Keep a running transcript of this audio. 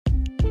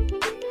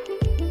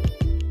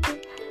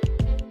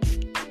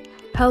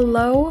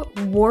Hello,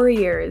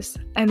 warriors,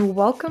 and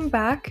welcome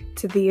back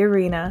to The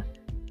Arena.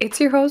 It's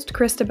your host,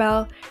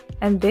 Christabel,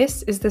 and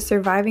this is the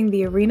Surviving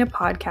the Arena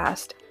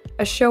podcast,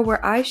 a show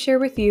where I share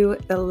with you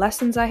the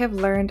lessons I have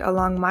learned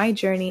along my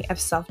journey of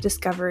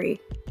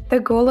self-discovery. The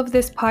goal of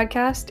this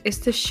podcast is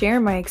to share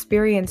my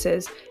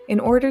experiences in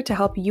order to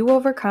help you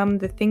overcome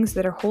the things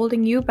that are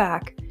holding you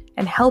back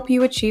and help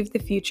you achieve the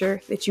future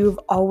that you have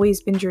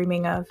always been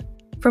dreaming of.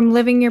 From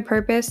living your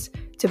purpose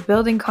to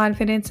building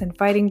confidence and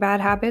fighting bad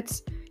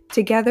habits,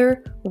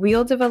 together,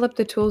 we'll develop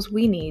the tools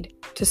we need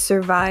to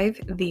survive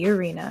the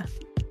arena.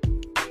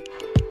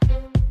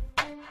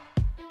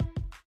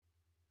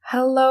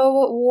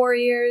 Hello,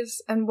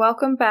 warriors, and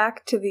welcome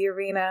back to the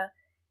arena.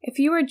 If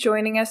you are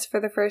joining us for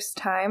the first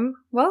time,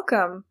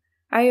 welcome.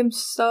 I am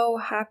so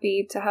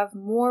happy to have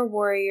more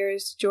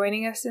warriors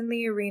joining us in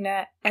the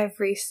arena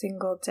every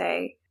single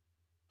day.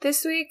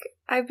 This week,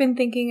 I've been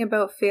thinking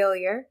about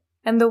failure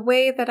and the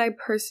way that I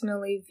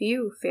personally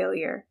view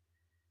failure.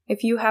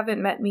 If you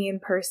haven't met me in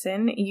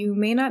person, you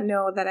may not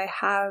know that I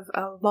have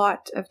a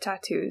lot of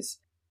tattoos.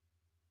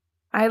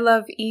 I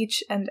love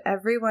each and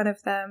every one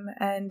of them,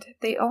 and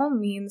they all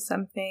mean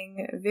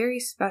something very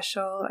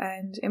special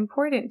and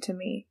important to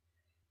me.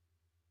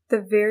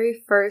 The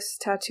very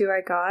first tattoo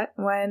I got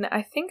when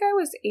I think I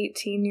was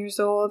 18 years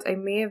old, I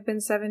may have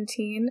been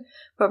 17,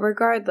 but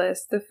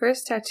regardless, the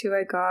first tattoo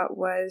I got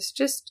was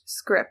just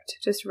script,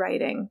 just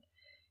writing.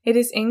 It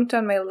is inked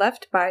on my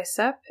left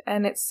bicep,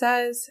 and it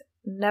says,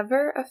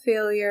 "Never a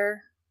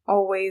failure,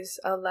 always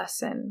a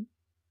lesson."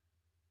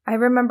 I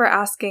remember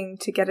asking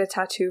to get a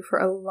tattoo for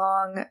a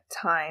long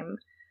time.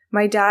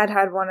 My dad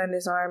had one on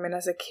his arm, and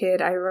as a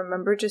kid, I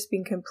remember just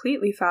being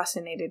completely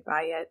fascinated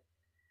by it.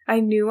 I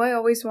knew I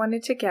always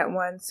wanted to get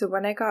one, so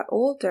when I got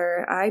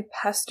older, I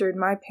pestered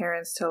my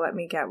parents to let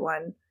me get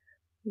one.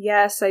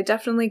 Yes, I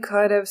definitely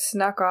could have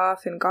snuck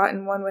off and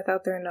gotten one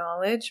without their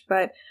knowledge,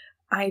 but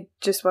I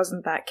just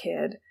wasn't that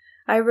kid.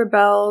 I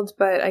rebelled,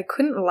 but I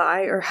couldn't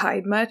lie or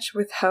hide much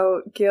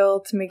without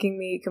guilt making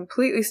me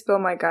completely spill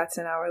my guts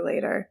an hour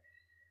later.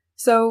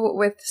 So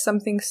with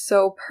something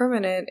so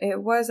permanent,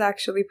 it was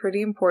actually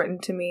pretty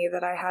important to me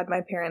that I had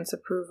my parents'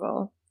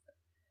 approval.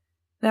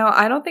 Now,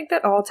 I don't think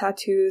that all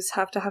tattoos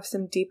have to have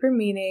some deeper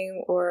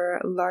meaning or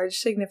large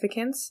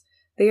significance.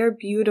 They are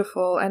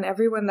beautiful, and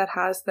everyone that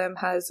has them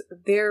has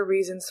their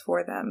reasons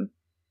for them.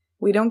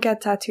 We don't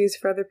get tattoos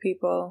for other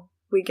people,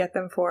 we get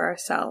them for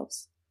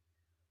ourselves.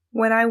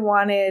 When I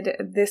wanted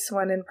this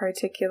one in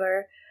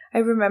particular, I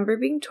remember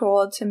being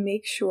told to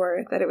make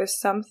sure that it was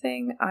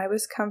something I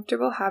was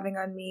comfortable having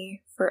on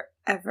me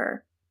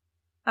forever.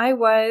 I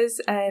was,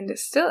 and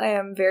still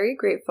am, very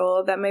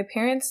grateful that my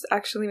parents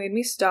actually made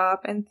me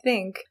stop and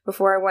think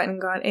before I went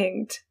and got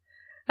inked.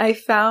 I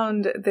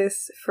found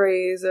this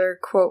phrase, or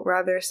quote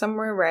rather,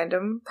 somewhere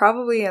random,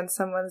 probably on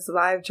someone's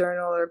live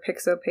journal or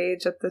Pixo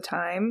page at the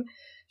time.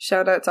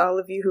 Shout out to all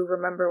of you who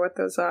remember what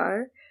those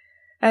are.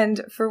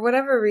 And for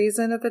whatever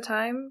reason at the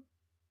time,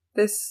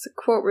 this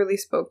quote really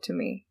spoke to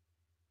me.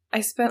 I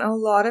spent a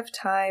lot of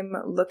time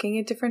looking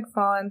at different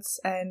fonts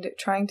and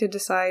trying to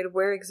decide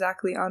where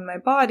exactly on my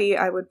body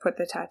I would put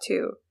the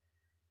tattoo.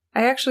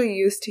 I actually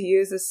used to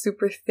use a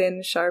super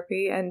thin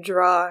Sharpie and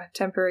draw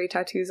temporary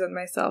tattoos on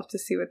myself to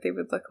see what they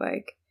would look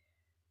like.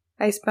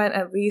 I spent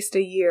at least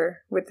a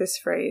year with this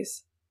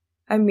phrase.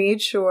 I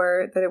made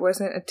sure that it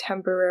wasn't a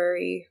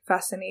temporary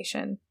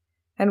fascination.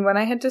 And when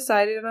I had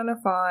decided on a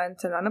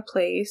font and on a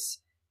place,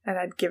 and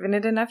I'd given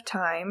it enough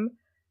time,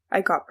 I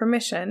got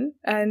permission,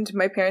 and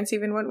my parents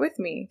even went with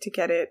me to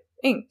get it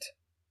inked.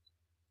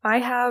 I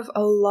have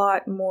a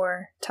lot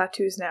more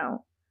tattoos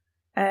now,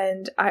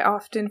 and I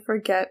often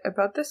forget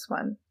about this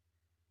one.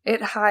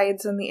 It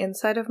hides on the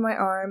inside of my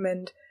arm,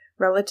 and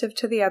relative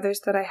to the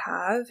others that I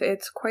have,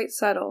 it's quite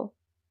subtle.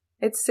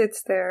 It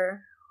sits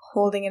there,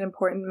 holding an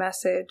important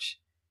message,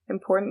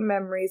 important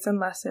memories and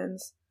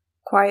lessons,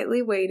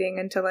 quietly waiting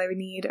until I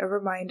need a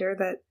reminder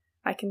that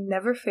I can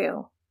never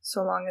fail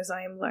so long as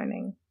I am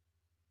learning.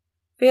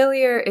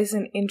 Failure is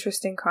an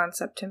interesting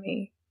concept to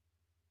me.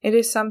 It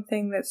is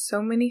something that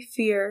so many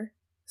fear,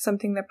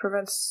 something that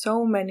prevents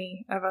so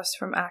many of us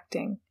from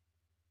acting.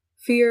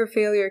 Fear of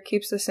failure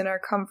keeps us in our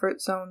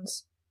comfort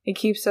zones. It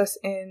keeps us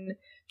in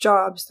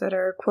jobs that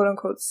are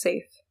quote-unquote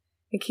safe.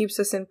 It keeps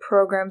us in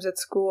programs at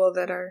school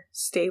that are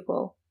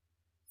stable.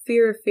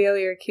 Fear of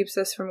failure keeps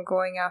us from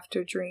going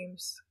after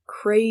dreams.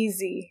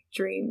 Crazy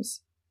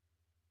dreams.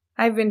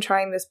 I've been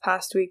trying this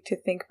past week to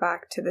think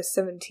back to the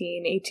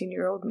 17,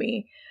 18-year-old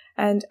me,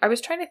 and I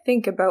was trying to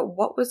think about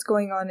what was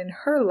going on in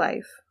her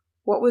life,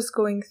 what was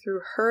going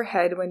through her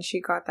head when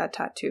she got that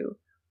tattoo.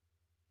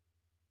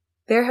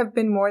 There have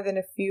been more than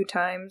a few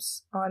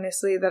times,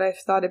 honestly, that I've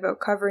thought about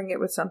covering it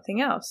with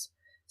something else,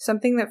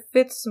 something that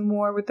fits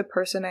more with the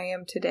person I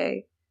am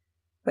today.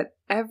 But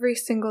every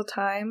single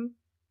time,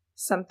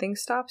 something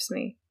stops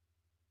me.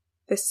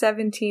 The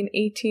 17,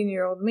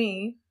 18-year-old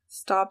me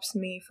stops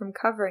me from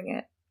covering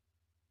it.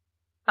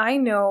 I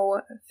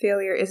know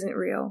failure isn't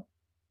real.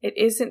 It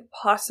isn't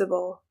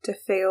possible to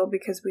fail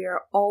because we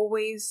are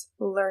always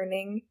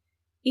learning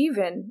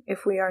even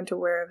if we aren't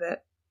aware of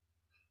it.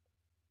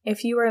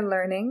 If you are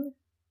learning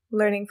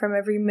from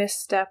every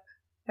misstep,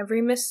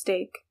 every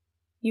mistake,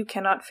 you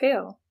cannot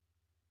fail.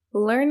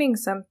 Learning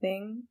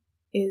something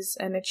is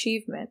an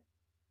achievement.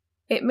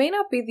 It may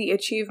not be the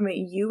achievement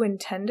you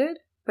intended,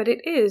 but it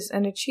is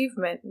an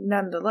achievement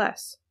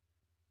nonetheless.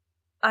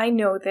 I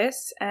know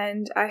this,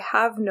 and I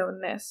have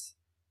known this.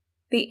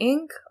 The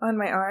ink on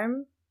my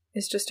arm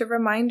is just a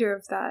reminder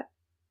of that.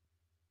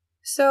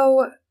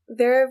 So,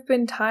 there have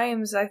been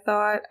times I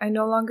thought I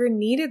no longer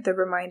needed the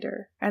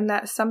reminder, and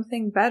that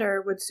something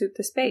better would suit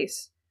the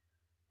space.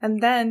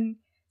 And then,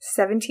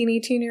 17,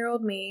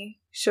 18-year-old me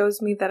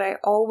shows me that I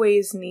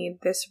always need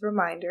this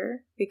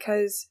reminder,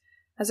 because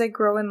as I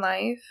grow in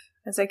life,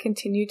 as I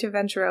continue to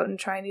venture out and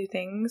try new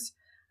things,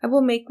 I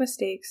will make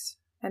mistakes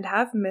and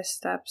have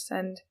missteps,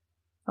 and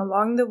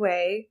along the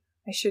way,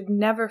 I should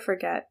never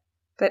forget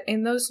that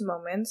in those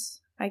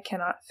moments, I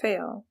cannot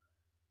fail.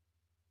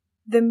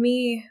 The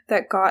me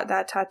that got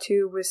that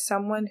tattoo was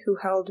someone who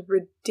held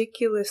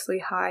ridiculously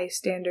high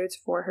standards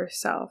for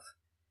herself,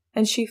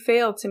 and she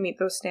failed to meet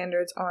those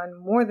standards on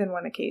more than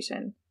one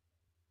occasion.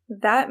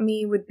 That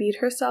me would beat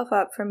herself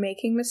up for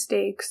making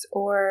mistakes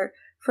or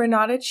for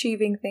not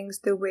achieving things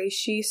the way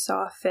she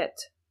saw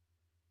fit.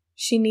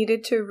 She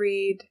needed to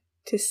read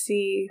to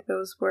see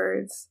those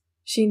words.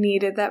 She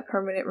needed that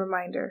permanent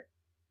reminder.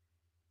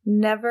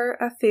 Never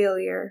a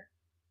failure,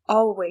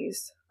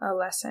 always a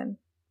lesson.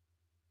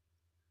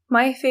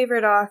 My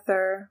favorite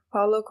author,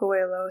 Paulo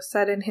Coelho,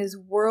 said in his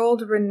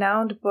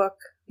world-renowned book,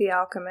 The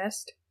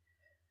Alchemist,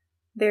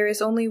 "There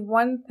is only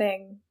one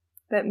thing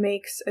that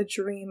makes a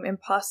dream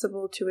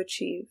impossible to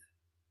achieve: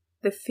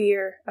 the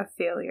fear of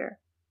failure."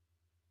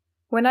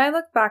 When I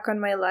look back on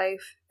my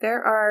life,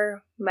 there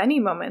are many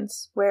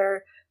moments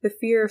where the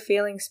fear of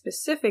failing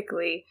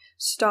specifically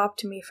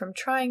stopped me from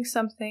trying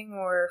something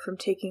or from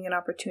taking an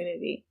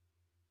opportunity.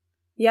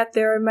 Yet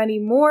there are many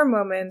more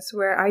moments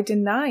where I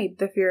denied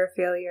the fear of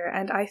failure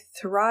and I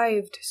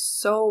thrived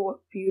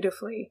so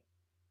beautifully.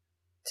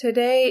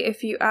 Today,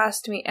 if you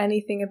asked me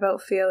anything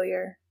about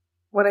failure,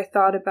 what I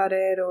thought about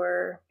it,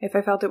 or if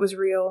I felt it was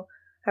real,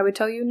 I would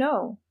tell you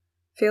no.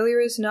 Failure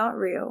is not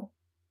real.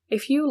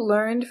 If you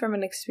learned from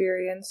an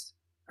experience,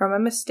 from a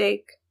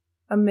mistake,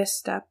 a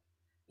misstep,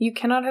 you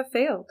cannot have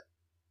failed.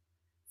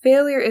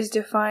 Failure is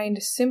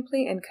defined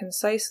simply and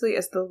concisely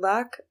as the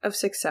lack of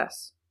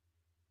success.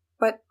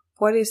 But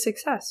what is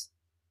success?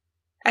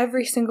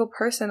 Every single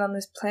person on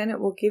this planet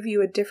will give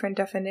you a different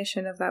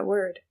definition of that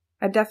word,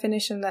 a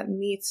definition that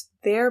meets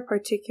their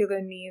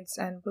particular needs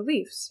and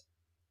beliefs.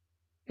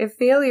 If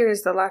failure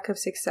is the lack of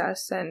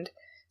success, and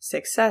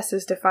success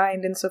is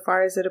defined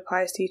insofar as it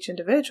applies to each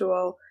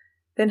individual,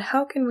 then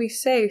how can we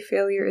say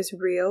failure is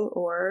real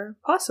or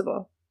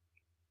possible?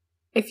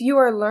 If you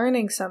are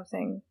learning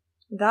something,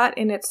 that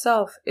in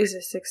itself is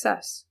a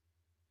success.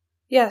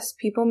 Yes,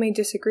 people may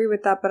disagree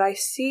with that, but I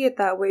see it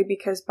that way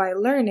because by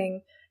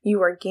learning,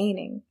 you are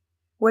gaining.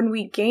 When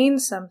we gain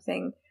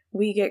something,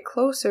 we get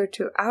closer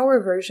to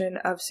our version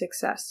of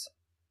success.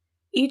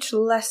 Each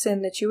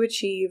lesson that you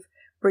achieve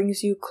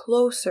brings you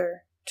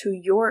closer to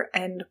your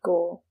end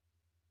goal.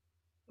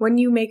 When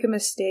you make a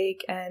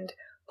mistake and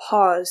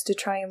pause to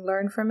try and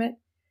learn from it,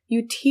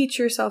 you teach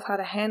yourself how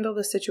to handle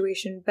the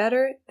situation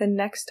better the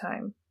next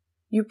time.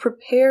 You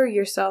prepare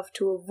yourself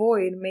to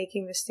avoid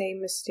making the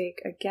same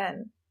mistake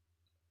again.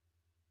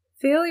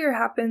 Failure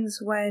happens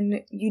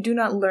when you do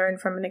not learn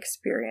from an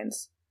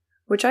experience,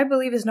 which I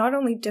believe is not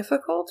only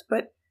difficult,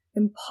 but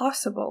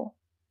impossible.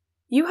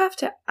 You have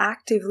to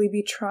actively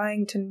be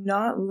trying to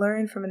not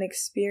learn from an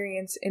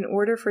experience in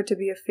order for it to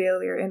be a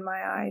failure in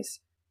my eyes.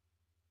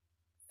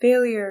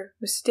 Failure,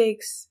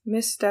 mistakes,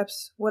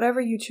 missteps, whatever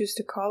you choose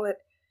to call it,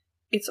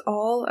 it's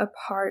all a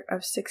part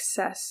of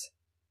success.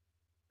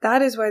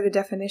 That is why the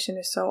definition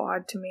is so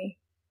odd to me.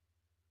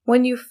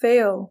 When you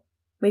fail,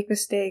 make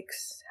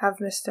mistakes, have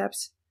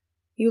missteps,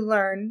 you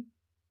learn,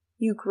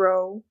 you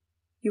grow,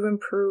 you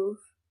improve,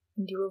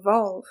 and you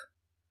evolve.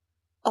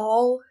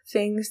 All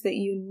things that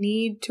you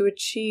need to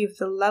achieve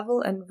the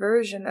level and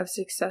version of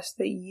success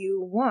that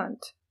you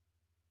want.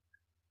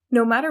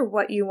 No matter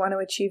what you want to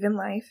achieve in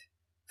life,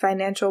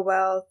 financial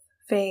wealth,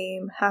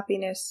 fame,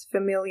 happiness,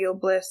 familial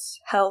bliss,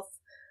 health,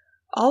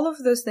 all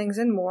of those things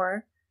and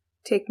more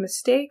take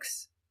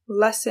mistakes,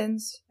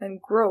 lessons,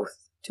 and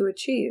growth to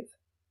achieve.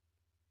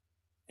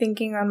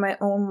 Thinking on my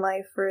own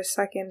life for a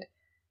second,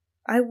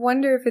 I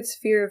wonder if it's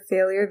fear of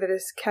failure that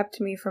has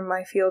kept me from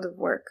my field of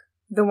work,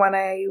 the one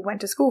I went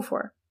to school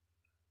for.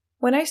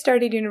 When I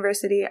started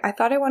university, I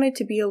thought I wanted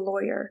to be a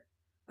lawyer,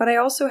 but I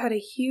also had a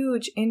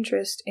huge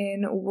interest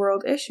in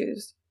world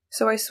issues.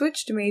 So I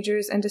switched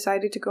majors and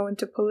decided to go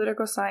into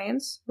political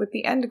science, with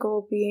the end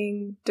goal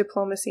being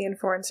diplomacy and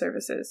foreign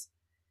services.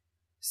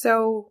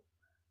 So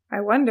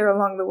I wonder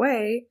along the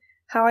way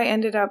how I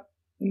ended up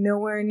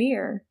nowhere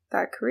near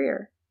that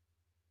career.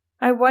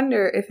 I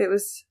wonder if it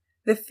was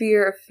the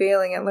fear of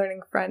failing at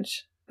learning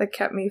French that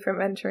kept me from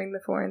entering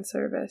the foreign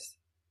service.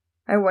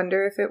 I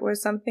wonder if it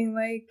was something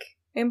like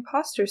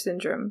imposter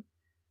syndrome,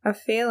 of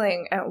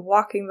failing at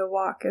walking the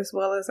walk as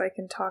well as I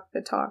can talk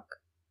the talk.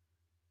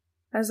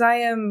 As I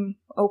am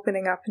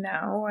opening up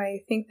now,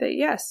 I think that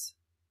yes,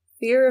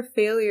 fear of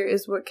failure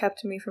is what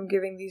kept me from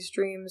giving these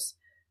dreams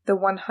the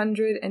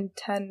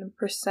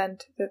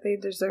 110% that they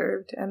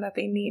deserved and that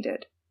they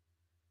needed.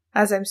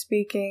 As I'm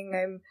speaking,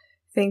 I'm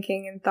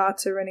thinking and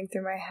thoughts are running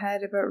through my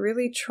head about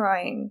really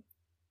trying,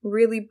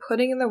 really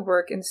putting in the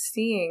work and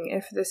seeing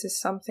if this is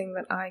something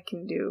that I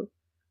can do.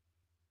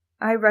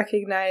 I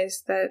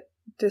recognize that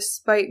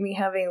despite me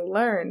having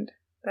learned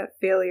that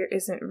failure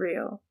isn't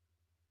real,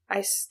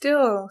 I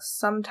still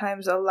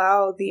sometimes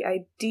allow the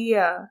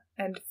idea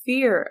and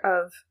fear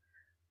of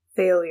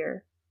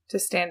failure to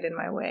stand in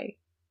my way.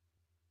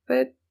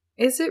 But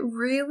is it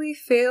really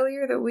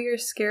failure that we are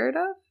scared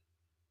of?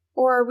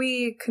 Or are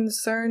we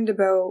concerned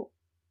about,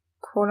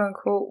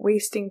 quote-unquote,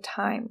 wasting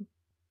time?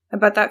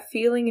 About that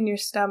feeling in your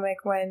stomach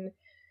when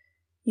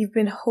you've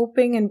been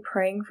hoping and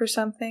praying for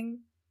something,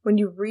 when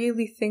you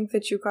really think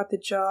that you got the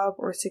job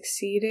or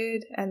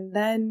succeeded, and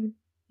then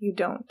you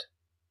don't.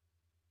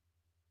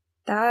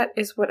 That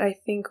is what I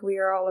think we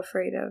are all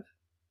afraid of.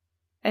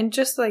 And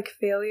just like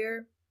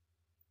failure,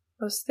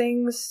 those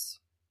things,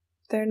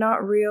 they're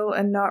not real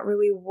and not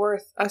really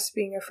worth us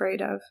being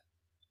afraid of.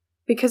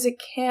 Because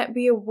it can't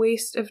be a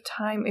waste of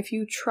time if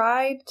you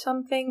tried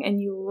something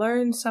and you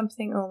learned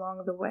something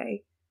along the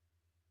way.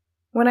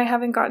 When I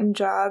haven't gotten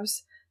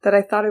jobs that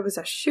I thought I was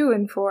a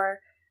shoo-in for,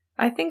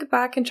 I think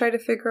back and try to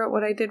figure out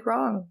what I did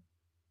wrong,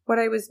 what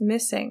I was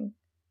missing.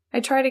 I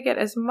try to get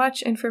as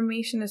much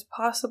information as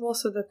possible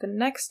so that the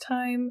next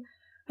time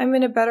I'm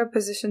in a better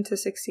position to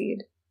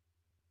succeed.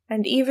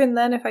 And even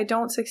then, if I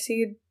don't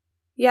succeed,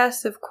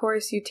 yes, of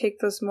course, you take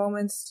those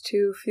moments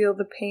to feel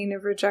the pain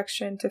of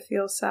rejection, to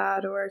feel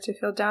sad or to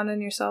feel down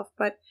on yourself,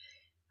 but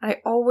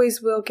I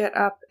always will get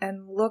up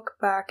and look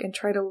back and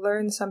try to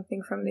learn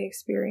something from the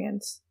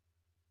experience.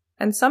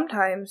 And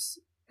sometimes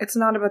it's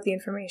not about the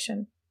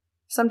information.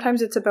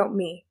 Sometimes it's about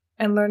me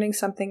and learning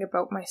something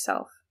about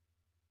myself.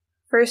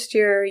 First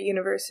year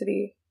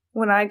university,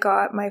 when I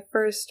got my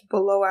first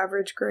below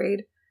average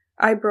grade,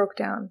 I broke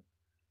down.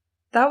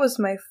 That was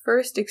my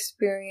first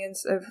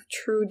experience of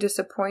true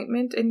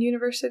disappointment in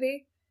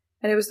university,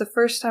 and it was the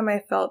first time I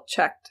felt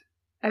checked.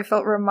 I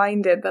felt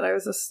reminded that I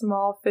was a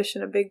small fish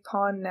in a big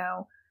pond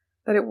now,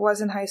 that it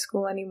wasn't high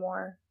school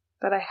anymore,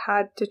 that I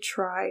had to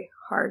try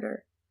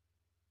harder.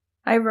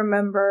 I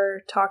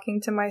remember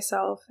talking to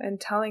myself and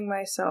telling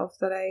myself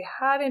that I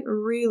hadn't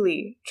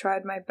really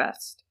tried my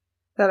best,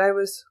 that I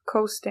was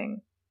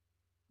coasting.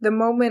 The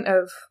moment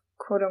of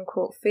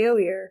quote-unquote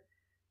failure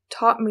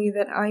taught me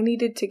that I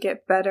needed to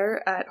get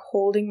better at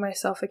holding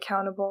myself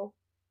accountable,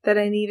 that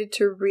I needed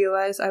to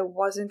realize I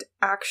wasn't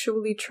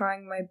actually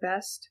trying my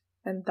best,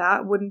 and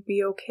that wouldn't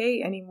be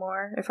okay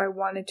anymore if I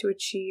wanted to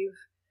achieve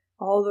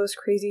all those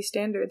crazy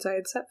standards I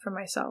had set for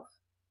myself.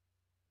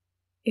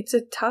 It's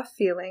a tough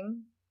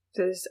feeling.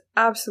 There's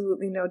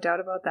absolutely no doubt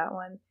about that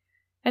one.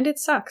 And it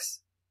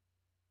sucks.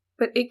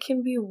 But it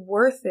can be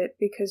worth it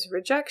because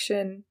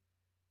rejection,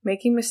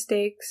 making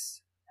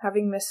mistakes,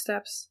 having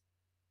missteps,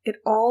 it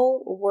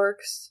all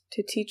works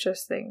to teach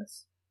us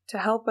things, to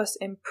help us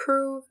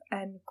improve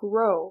and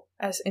grow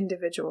as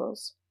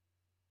individuals.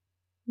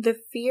 The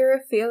fear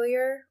of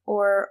failure,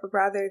 or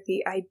rather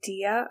the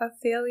idea of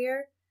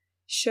failure,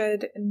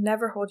 should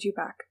never hold you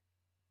back.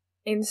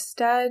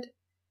 Instead,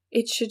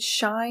 it should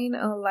shine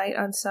a light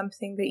on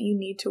something that you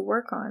need to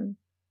work on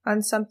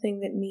something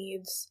that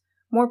needs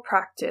more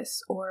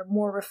practice or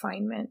more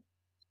refinement.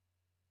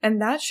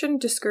 And that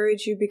shouldn't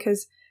discourage you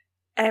because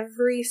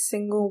every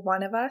single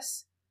one of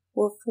us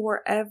will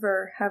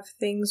forever have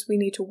things we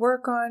need to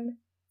work on,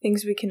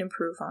 things we can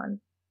improve on.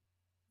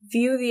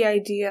 View the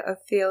idea of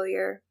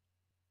failure,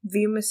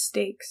 view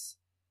mistakes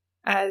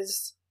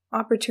as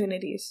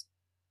opportunities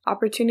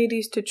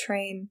to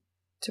train,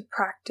 to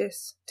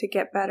practice, to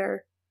get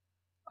better,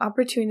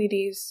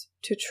 opportunities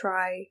to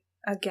try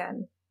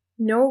again.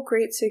 No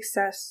great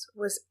success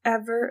was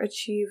ever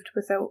achieved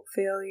without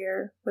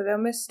failure, without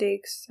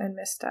mistakes and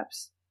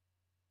missteps.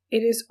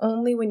 It is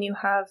only when you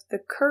have the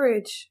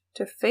courage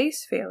to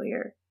face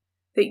failure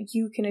that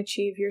you can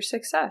achieve your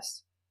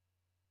success.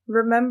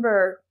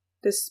 Remember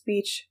the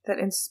speech that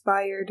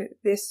inspired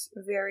this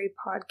very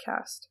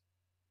podcast.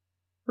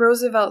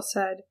 Roosevelt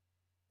said,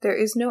 "There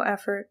is no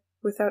effort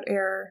without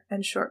error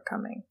and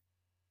shortcoming."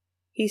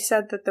 He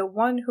said that the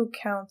one who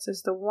counts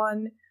is the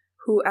one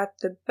who at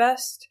the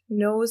best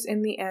knows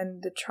in the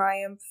end the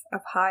triumph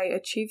of high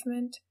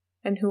achievement,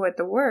 and who at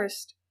the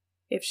worst,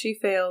 if she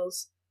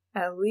fails,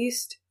 at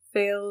least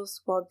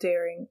fails while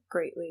daring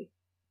greatly.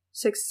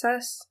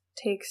 Success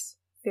takes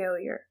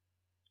failure.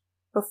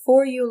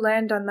 Before you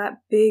land on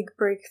that big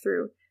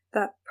breakthrough,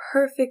 that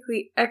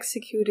perfectly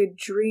executed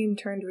dream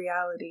turned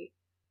reality,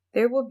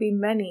 there will be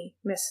many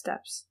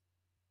missteps.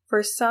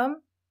 For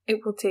some,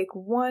 it will take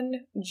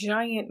one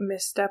giant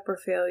misstep or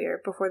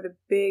failure before the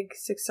big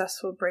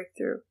successful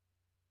breakthrough.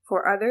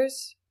 For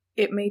others,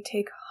 it may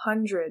take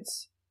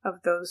hundreds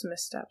of those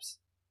missteps.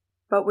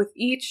 But with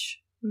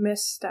each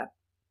misstep,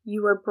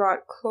 you are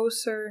brought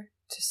closer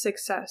to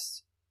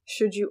success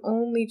should you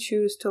only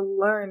choose to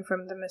learn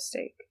from the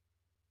mistake.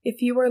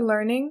 If you are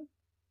learning,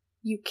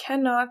 you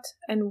cannot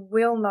and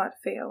will not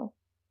fail.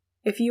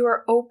 If you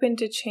are open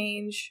to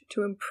change,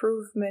 to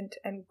improvement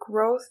and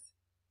growth,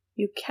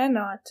 you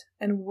cannot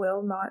and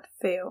will not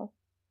fail.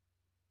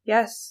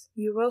 Yes,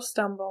 you will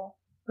stumble,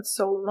 but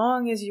so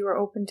long as you are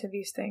open to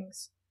these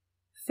things,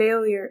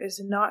 failure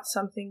is not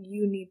something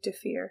you need to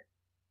fear.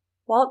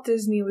 Walt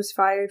Disney was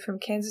fired from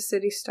Kansas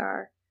City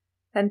Star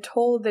and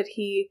told that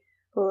he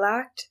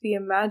lacked the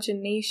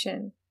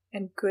imagination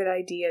and good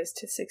ideas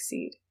to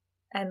succeed.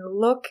 And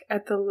look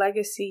at the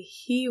legacy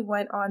he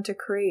went on to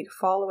create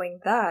following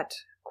that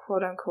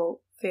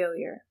quote-unquote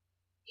failure.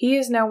 He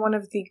is now one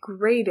of the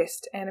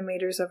greatest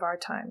animators of our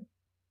time.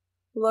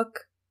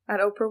 Look at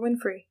Oprah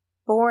Winfrey,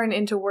 born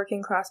into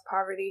working-class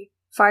poverty,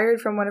 fired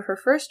from one of her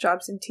first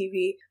jobs in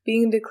TV,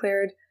 being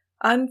declared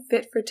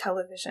unfit for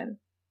television.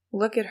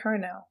 Look at her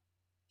now.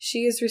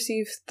 She has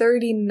received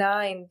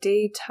 39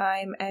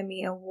 Daytime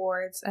Emmy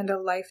Awards and a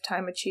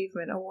Lifetime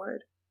Achievement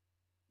Award.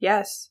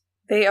 Yes,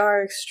 they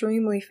are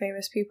extremely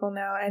famous people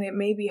now, and it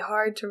may be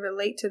hard to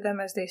relate to them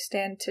as they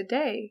stand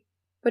today,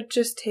 but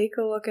just take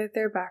a look at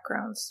their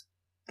backgrounds.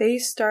 They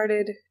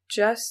started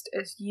just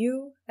as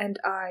you and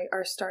I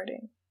are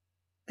starting.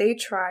 They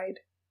tried,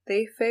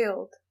 they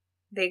failed,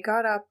 they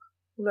got up,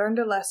 learned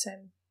a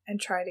lesson, and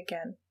tried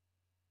again.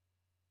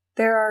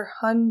 There are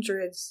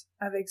hundreds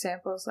of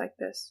examples like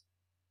this.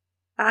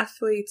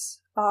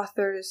 Athletes,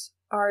 authors,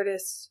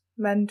 artists,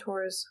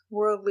 mentors,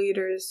 world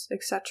leaders,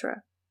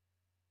 etc.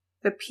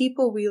 The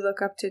people we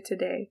look up to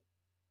today,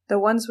 the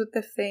ones with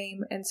the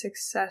fame and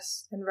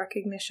success and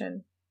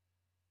recognition,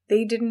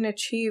 they didn't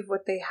achieve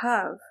what they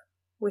have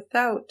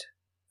without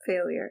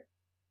failure.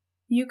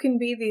 You can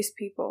be these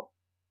people,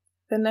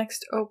 the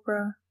next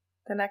Oprah,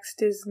 the next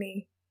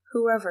Disney,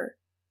 whoever.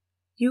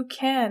 You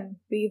can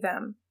be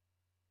them.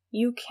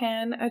 You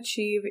can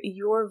achieve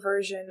your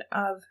version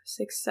of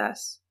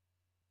success.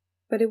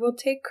 But it will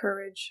take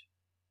courage,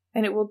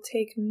 and it will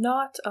take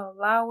not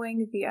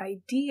allowing the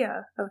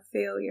idea of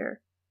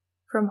failure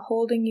from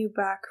holding you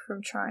back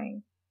from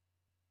trying.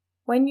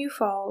 When you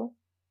fall,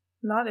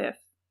 not if,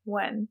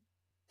 when,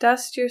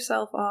 dust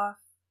yourself off,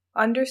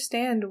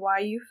 understand why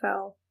you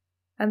fell,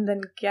 and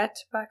then get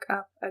back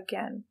up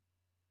again.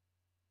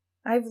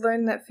 I've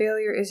learned that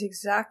failure is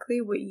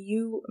exactly what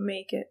you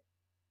make it.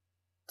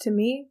 To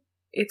me,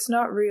 it's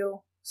not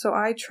real, so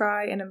I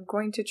try and I'm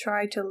going to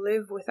try to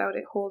live without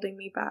it holding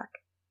me back.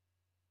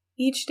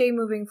 Each day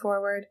moving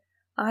forward,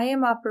 I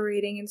am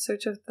operating in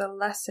search of the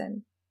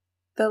lesson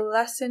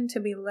to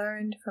be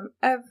learned from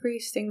every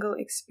single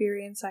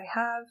experience I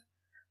have,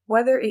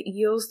 whether it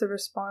yields the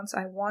response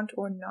I want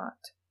or not.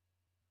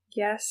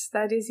 Yes,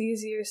 that is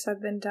easier said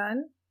than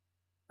done,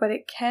 but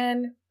it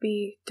can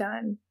be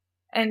done,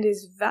 and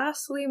is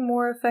vastly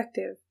more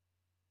effective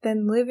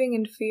than living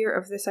in fear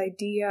of this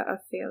idea of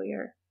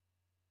failure.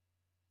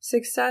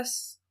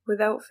 Success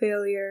without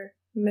failure,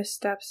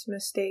 missteps,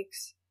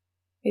 mistakes,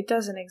 it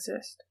doesn't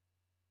exist.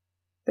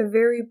 The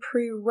very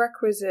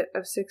prerequisite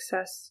of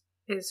success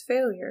is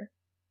failure.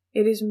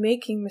 It is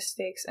making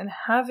mistakes and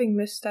having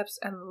missteps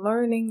and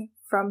learning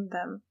from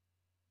them.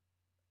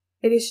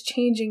 It is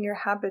changing your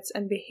habits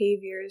and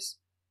behaviors.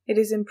 It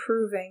is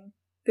improving,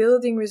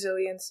 building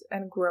resilience,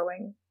 and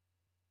growing.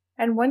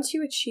 And once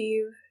you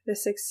achieve the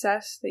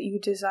success that you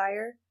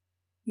desire,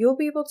 you'll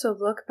be able to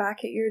look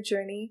back at your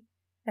journey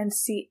and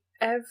see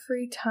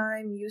every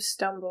time you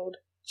stumbled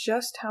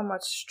just how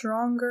much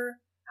stronger,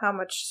 how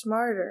much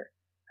smarter,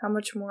 how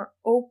much more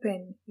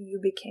open you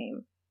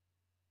became.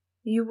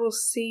 You will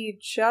see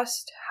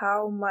just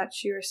how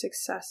much your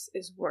success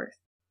is worth.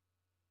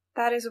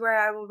 That is where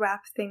I will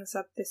wrap things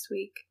up this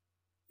week.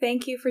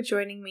 Thank you for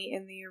joining me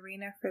in the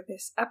arena for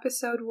this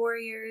episode,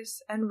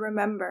 warriors, and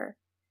remember,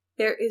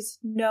 there is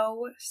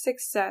no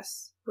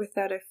success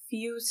without a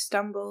few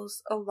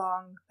stumbles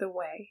along the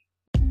way.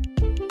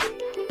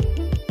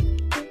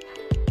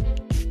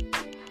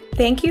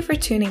 Thank you for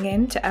tuning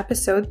in to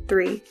episode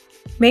 3.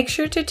 Make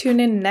sure to tune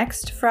in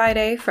next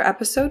Friday for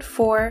episode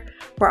 4,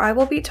 where I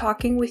will be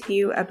talking with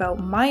you about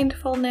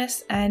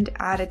mindfulness and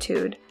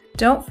attitude.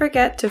 Don't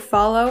forget to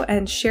follow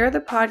and share the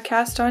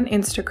podcast on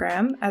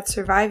Instagram at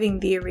Surviving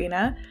the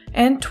Arena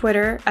and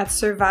Twitter at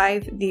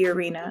Survive the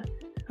Arena.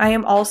 I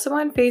am also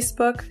on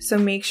Facebook, so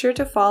make sure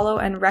to follow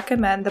and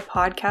recommend the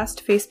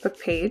podcast Facebook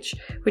page,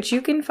 which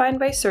you can find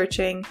by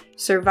searching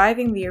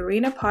Surviving the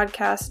Arena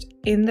Podcast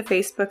in the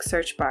Facebook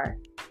search bar.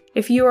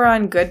 If you are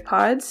on Good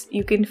Pods,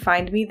 you can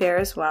find me there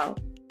as well.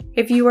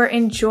 If you are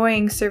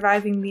enjoying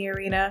Surviving the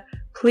Arena,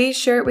 please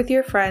share it with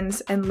your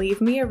friends and leave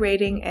me a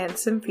rating and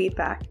some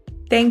feedback.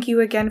 Thank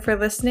you again for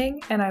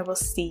listening, and I will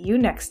see you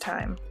next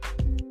time.